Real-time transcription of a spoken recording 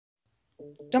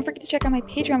Don't forget to check out my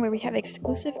Patreon where we have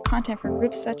exclusive content for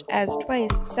groups such as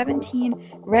Twice, 17,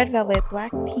 Red Velvet,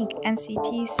 Blackpink,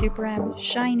 NCT, Super M,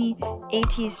 Shiny,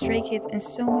 AT, Stray Kids, and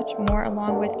so much more,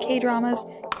 along with K-dramas,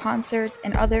 concerts,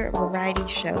 and other variety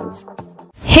shows.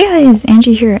 Hey guys,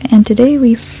 Angie here, and today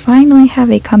we finally have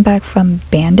a comeback from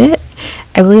Bvndit.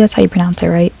 I believe that's how you pronounce it,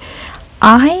 right?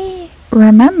 I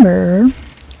remember,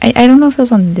 I don't know if it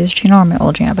was on this channel or my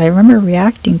old channel, but I remember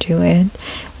reacting to it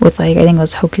with, like, I think it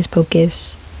was Hocus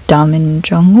Pocus, Dumb and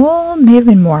Jungle, may have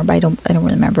been more, but I don't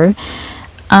really remember.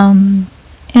 And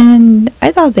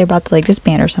I thought they were about to, like,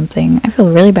 disband or something. I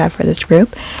feel really bad for this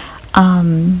group,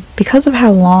 because of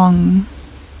how long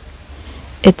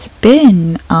it's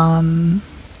been.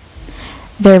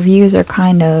 Their views are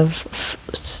kind of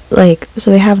like, so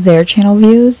they have their channel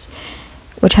views,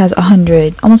 which has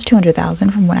almost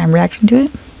 200,000 from when I'm reacting to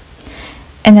it,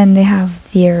 and then they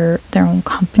have their own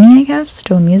company, I guess,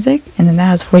 Still Music, and then that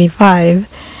has 45,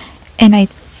 and I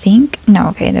think, no,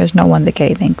 okay, there's no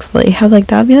 1-K, thankfully. I was like,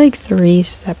 that would be like 3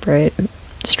 separate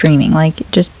streaming, like,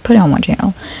 just put it on one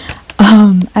channel.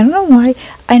 I don't know why.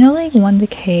 I know, like,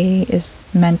 1-K is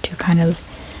meant to kind of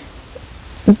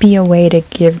be a way to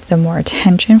give them more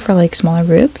attention for, like, smaller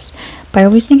groups, but I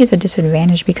always think it's a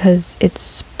disadvantage because it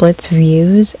splits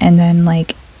views, and then,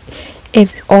 like,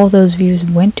 if all those views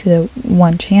went to the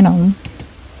one channel,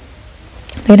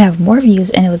 they'd have more views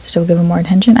and it would still give them more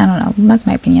attention. I don't know, that's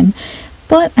my opinion,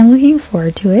 but I'm looking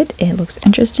forward to it. It looks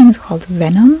interesting. It's called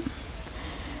Venom.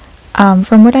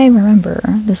 From what I remember,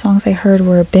 the songs I heard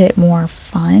were a bit more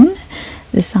fun.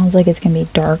 This sounds like it's gonna be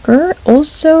darker.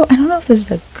 Also, I don't know if this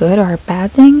is a good or a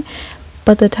bad thing,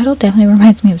 but the title definitely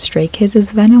reminds me of Stray Kids'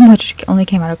 Venom, which only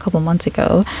came out a couple months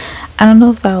ago. I don't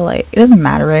know if that'll, like, it doesn't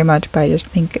matter very much, but I just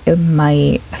think it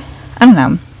might, I don't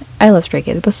know. I love Stray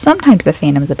Kids, but sometimes the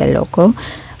fandom is a bit local.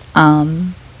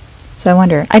 So I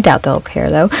wonder, I doubt they'll care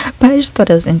though, but I just thought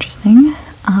it was interesting.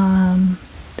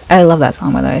 I love that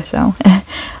song, by the way, so.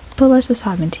 But let's just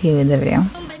hop into the video.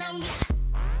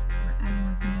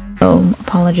 Oh,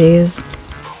 apologies.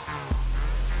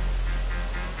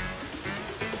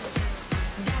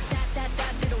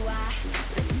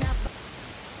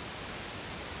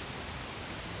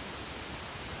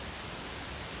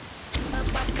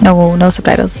 No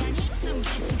subtitles.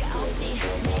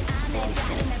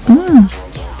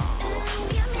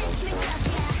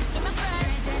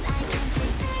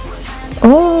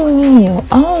 Oh.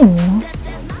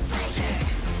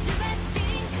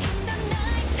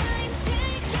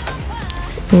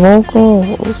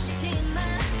 Vocals.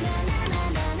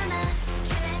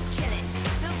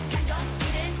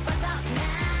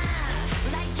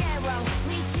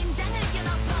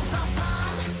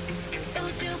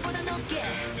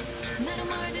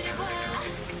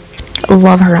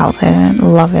 Love her outfit.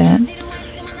 Love it.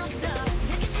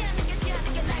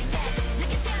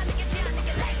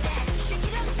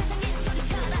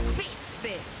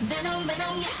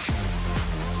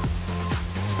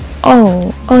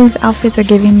 Oh, these outfits are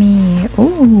giving me,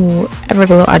 ooh,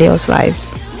 Everglow Adios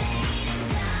vibes.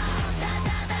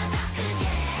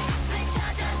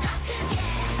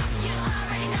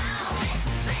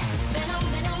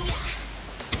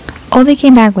 Oh, they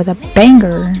came back with a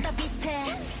banger.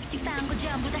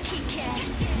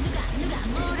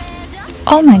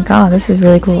 Oh my god, this is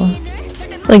really cool.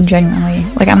 Like, genuinely.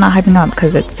 Like, I'm not hyping up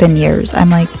because it's been years.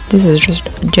 I'm like, this is just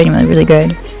genuinely really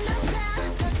good.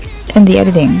 And the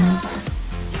editing.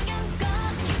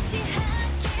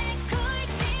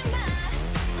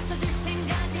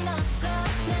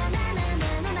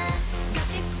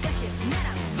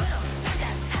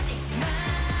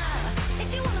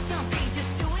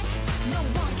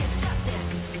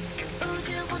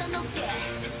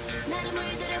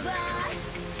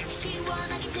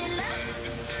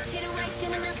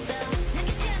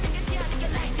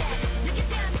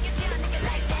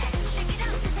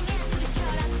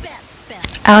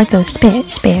 I like those spit. I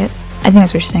think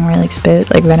that's what you're saying, right? Like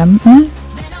spit, like Venom.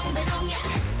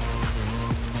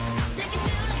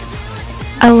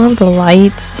 I love the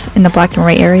lights in the black and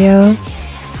white area.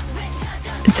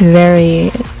 It's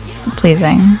very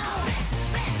pleasing.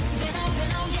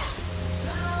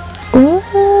 Ooh.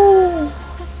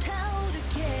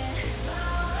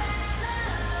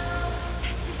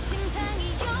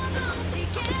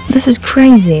 This is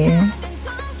crazy.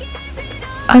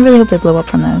 I really hope they blow up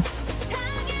from this.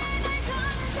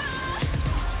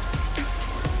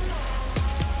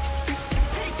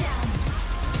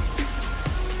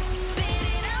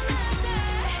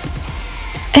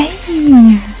 Hey!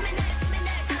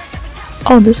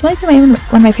 Oh, this might be one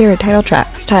of my favorite title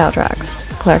tracks,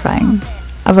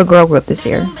 of a girl group this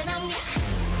year.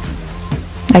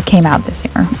 That came out this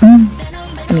year.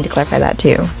 I need to clarify that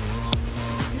too.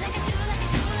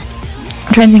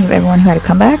 I'm trying to think of everyone who had a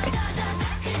comeback.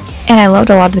 And I loved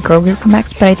a lot of the girl group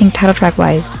comebacks, but I think title track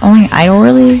wise, only Idol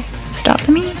really stood out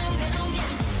to me.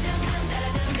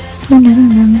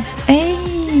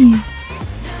 Hey!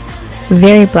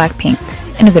 Very Blackpink.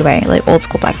 In a good way, like old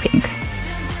school Blackpink.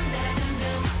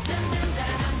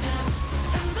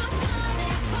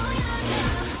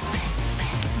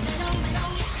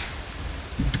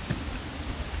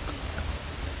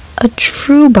 A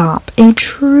true bop. A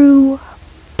true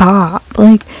bop.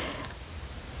 Like,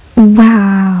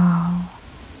 wow.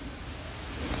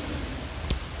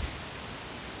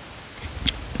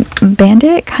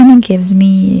 Bvndit kind of gives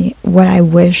me what I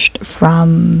wished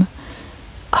from,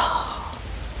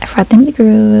 I forgot the name of the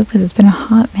group because it's been a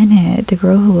hot minute. The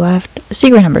girl who left,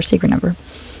 Secret Number.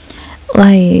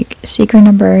 Like, Secret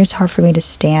Number, it's hard for me to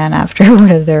stand after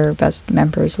one of their best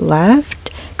members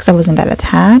left because I wasn't that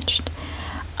attached.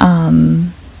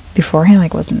 Beforehand,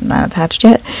 like, wasn't that attached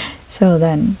yet. So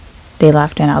then they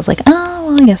left and I was like, oh,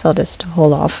 well, I guess I'll just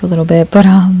hold off for a little bit. But,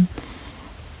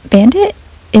 Bvndit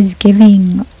is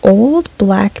giving old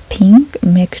Blackpink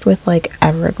mixed with like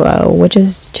Everglow, which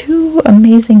is two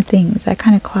amazing things that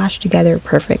kind of clash together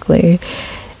perfectly.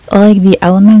 Like the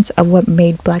elements of what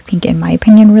made Blackpink, in my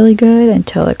opinion, really good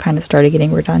until it kind of started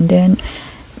getting redundant.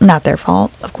 Not their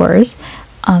fault, of course.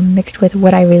 Mixed with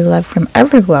what I really love from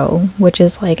Everglow, which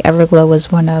is like Everglow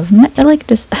was one of, like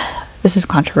this is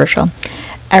controversial.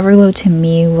 Everglow to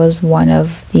me was one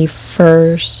of the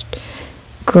first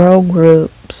girl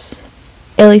groups,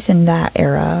 at least in that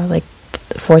era, like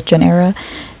the 4th gen era,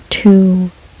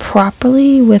 to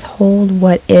properly withhold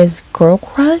what is girl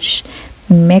crush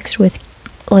mixed with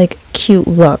like cute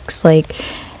looks. Like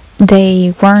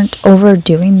they weren't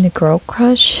overdoing the girl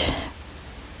crush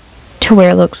to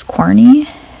where it looks corny,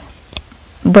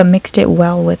 but mixed it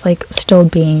well with like still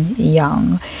being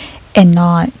young and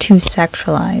not too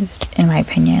sexualized, in my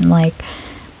opinion, like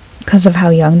because of how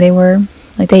young they were.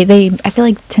 Like they I feel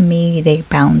like to me they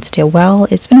balanced it well.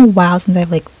 It's been a while since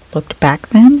I've like looked back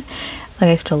then. Like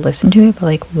I still listen to it, but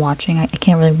like watching I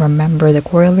can't really remember the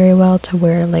choreo very well to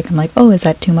where like I'm like, oh, is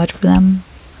that too much for them?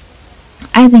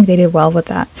 I think they did well with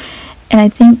that. And I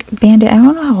think Bvndit, I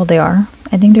don't know how old they are.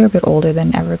 I think they're a bit older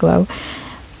than Everglow,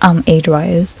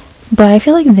 age-wise. But I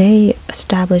feel like they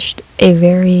established a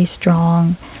very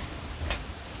strong,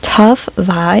 tough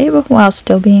vibe while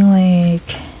still being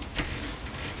like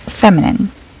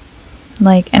feminine.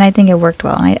 Like, and I think it worked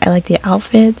well. I like the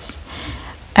outfits.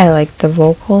 I like the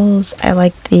vocals. I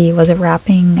like the, was it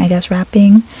rapping? I guess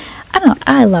rapping. I don't know.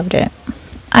 I loved it.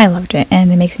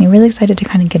 And it makes me really excited to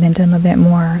kind of get into them a bit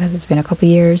more because it's been a couple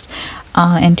years,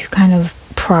 and to kind of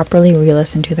properly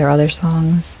re-listen to their other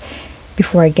songs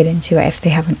before I get into if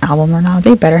they have an album or not.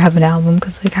 They better have an album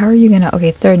because like how are you gonna,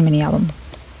 okay, third mini album.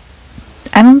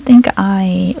 I don't think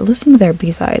I listened to their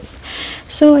B-sides,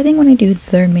 so I think when I do the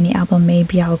third mini album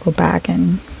maybe I'll go back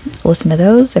and listen to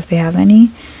those if they have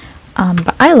any.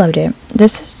 But I loved it.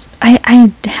 This is,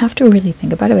 I have to really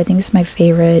think about it. I think this is my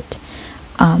favorite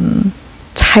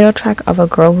title track of a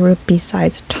girl group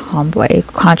besides Tomboy.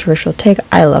 Controversial take.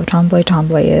 I love Tomboy.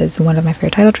 Tomboy is one of my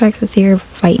favorite title tracks this year.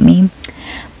 Fight me.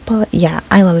 But yeah,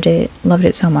 I loved it. Loved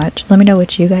it so much. Let me know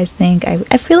what you guys think. I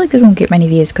feel like this won't get many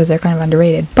views because they're kind of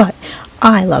underrated, but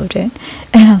I loved it.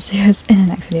 And I'll see you guys in the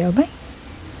next video. Bye.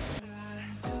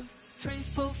 3,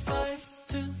 4, 5,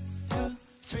 2, 2,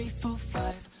 3, 4,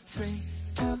 5, 3,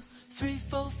 2, 3,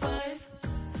 4, 5.